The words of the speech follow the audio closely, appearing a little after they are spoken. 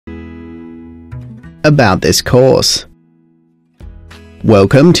about this course.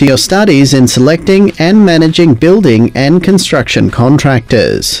 Welcome to your studies in selecting and managing building and construction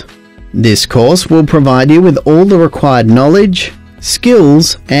contractors. This course will provide you with all the required knowledge,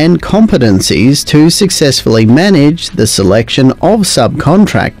 skills, and competencies to successfully manage the selection of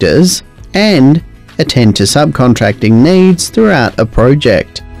subcontractors and attend to subcontracting needs throughout a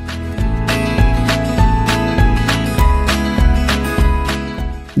project.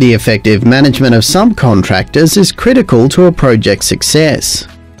 The effective management of subcontractors is critical to a project's success,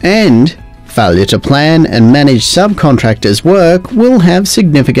 and failure to plan and manage subcontractors' work will have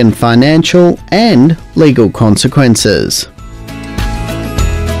significant financial and legal consequences.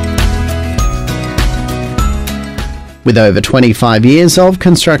 With over 25 years of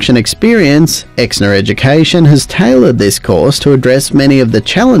construction experience, Exner Education has tailored this course to address many of the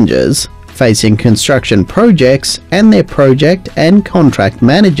challenges facing construction projects and their project and contract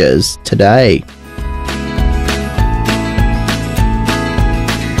managers today.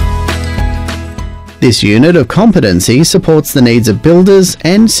 This unit of competency supports the needs of builders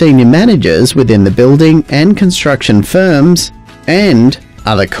and senior managers within the building and construction firms and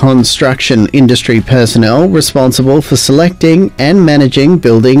other construction industry personnel responsible for selecting and managing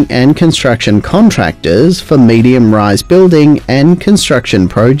building and construction contractors for medium-rise building and construction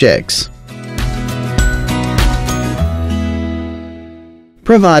projects.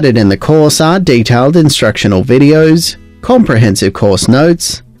 Provided in the course are detailed instructional videos, comprehensive course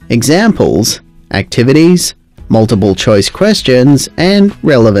notes, examples, activities, multiple choice questions, and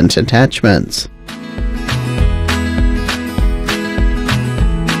relevant attachments.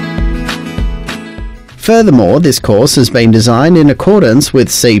 Furthermore, this course has been designed in accordance with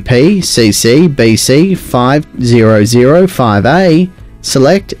CP/CC BC 5005A,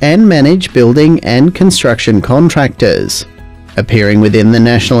 Select and Manage Building and Construction Contractors, appearing within the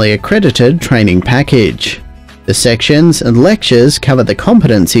nationally accredited training package. The sections and lectures cover the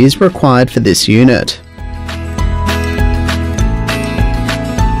competencies required for this unit.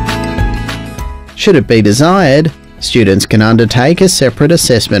 Should it be desired, students can undertake a separate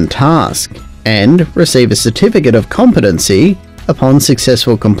assessment task and receive a certificate of competency upon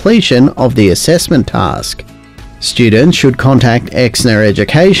successful completion of the assessment task. Students should contact Exner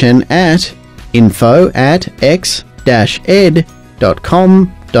Education at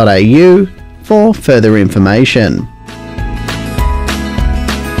info@ex-ed.com.au for further information.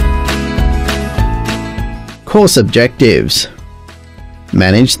 Course objectives: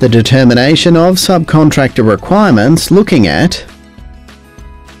 manage the determination of subcontractor requirements looking at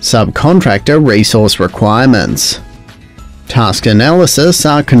subcontractor resource requirements. Task analysis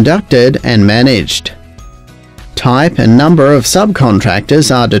are conducted and managed. Type and number of subcontractors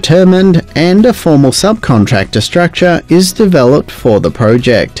are determined and a formal subcontractor structure is developed for the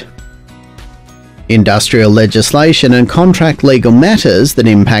project. Industrial legislation and contract legal matters that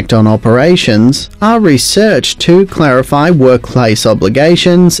impact on operations are researched to clarify workplace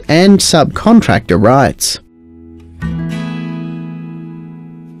obligations and subcontractor rights.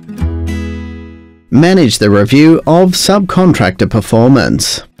 Manage the review of subcontractor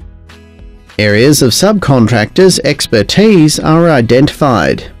performance. Areas of subcontractors' expertise are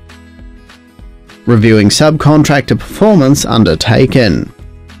identified. Reviewing subcontractor performance undertaken.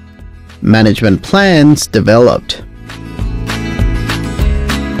 Management plans developed.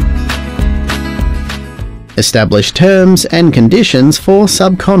 Establish terms and conditions for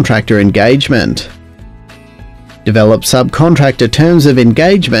subcontractor engagement. Develop subcontractor terms of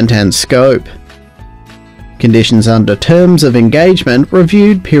engagement and scope. Conditions under terms of engagement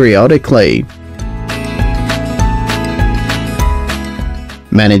reviewed periodically.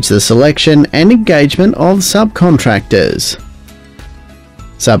 Manage the selection and engagement of subcontractors.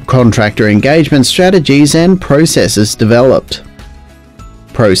 Subcontractor engagement strategies and processes developed.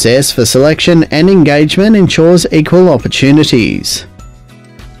 Process for selection and engagement ensures equal opportunities.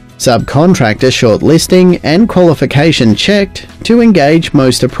 Subcontractor shortlisting and qualification checked to engage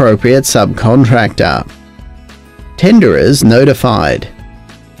most appropriate subcontractor. Tenderers notified.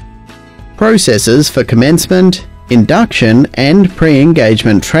 Processes for commencement, induction, and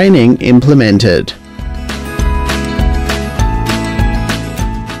pre-engagement training implemented.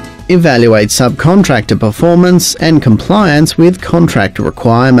 Evaluate subcontractor performance and compliance with contract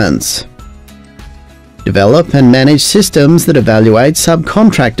requirements. Develop and manage systems that evaluate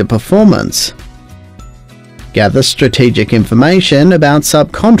subcontractor performance. Gather strategic information about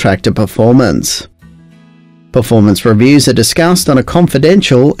subcontractor performance. Performance reviews are discussed on a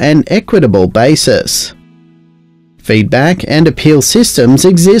confidential and equitable basis. Feedback and appeal systems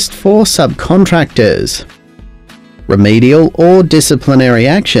exist for subcontractors. Remedial or disciplinary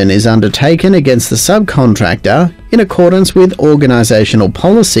action is undertaken against the subcontractor in accordance with organisational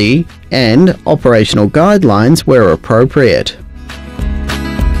policy and operational guidelines where appropriate.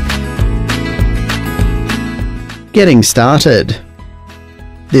 Getting started.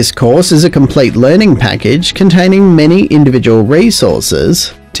 This course is a complete learning package containing many individual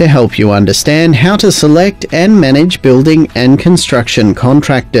resources to help you understand how to select and manage building and construction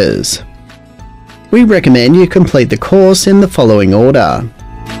contractors. We recommend you complete the course in the following order.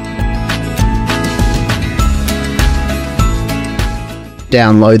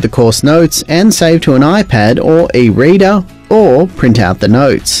 Download the course notes and save to an iPad or e-reader, or print out the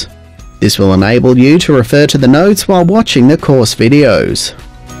notes. This will enable you to refer to the notes while watching the course videos.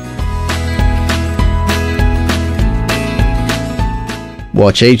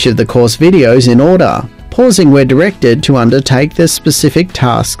 Watch each of the course videos in order, pausing where directed to undertake the specific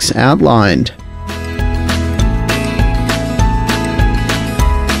tasks outlined.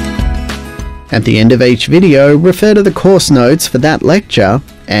 At the end of each video, refer to the course notes for that lecture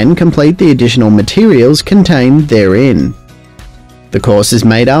and complete the additional materials contained therein. The course is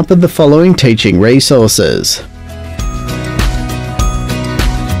made up of the following teaching resources.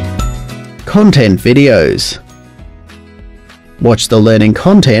 Content videos. Watch the learning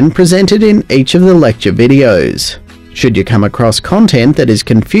content presented in each of the lecture videos. Should you come across content that is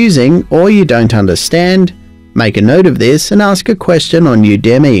confusing or you don't understand, make a note of this and ask a question on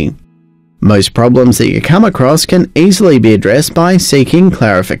Udemy. Most problems that you come across can easily be addressed by seeking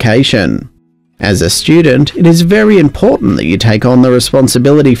clarification. As a student, it is very important that you take on the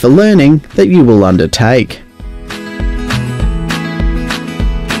responsibility for learning that you will undertake.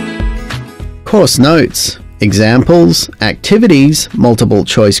 Course notes, examples, activities, multiple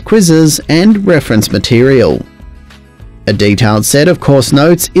choice quizzes, and reference material. A detailed set of course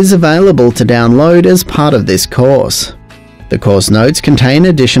notes is available to download as part of this course. The course notes contain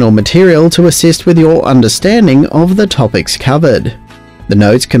additional material to assist with your understanding of the topics covered. The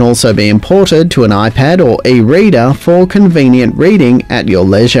notes can also be imported to an iPad or e-reader for convenient reading at your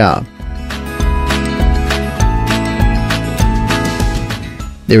leisure.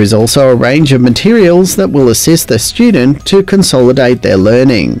 There is also a range of materials that will assist the student to consolidate their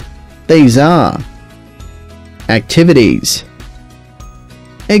learning. These are activities,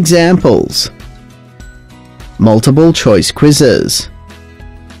 examples, multiple choice quizzes,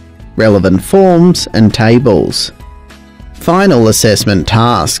 relevant forms and tables, final assessment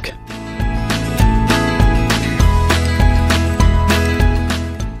task,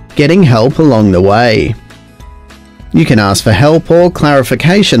 getting help along the way. You can ask for help or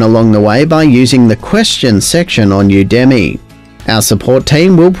clarification along the way by using the questions section on Udemy. Our support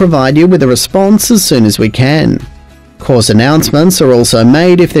team will provide you with a response as soon as we can. Course announcements are also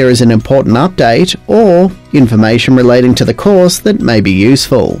made if there is an important update or information relating to the course that may be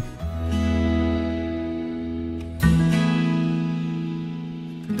useful.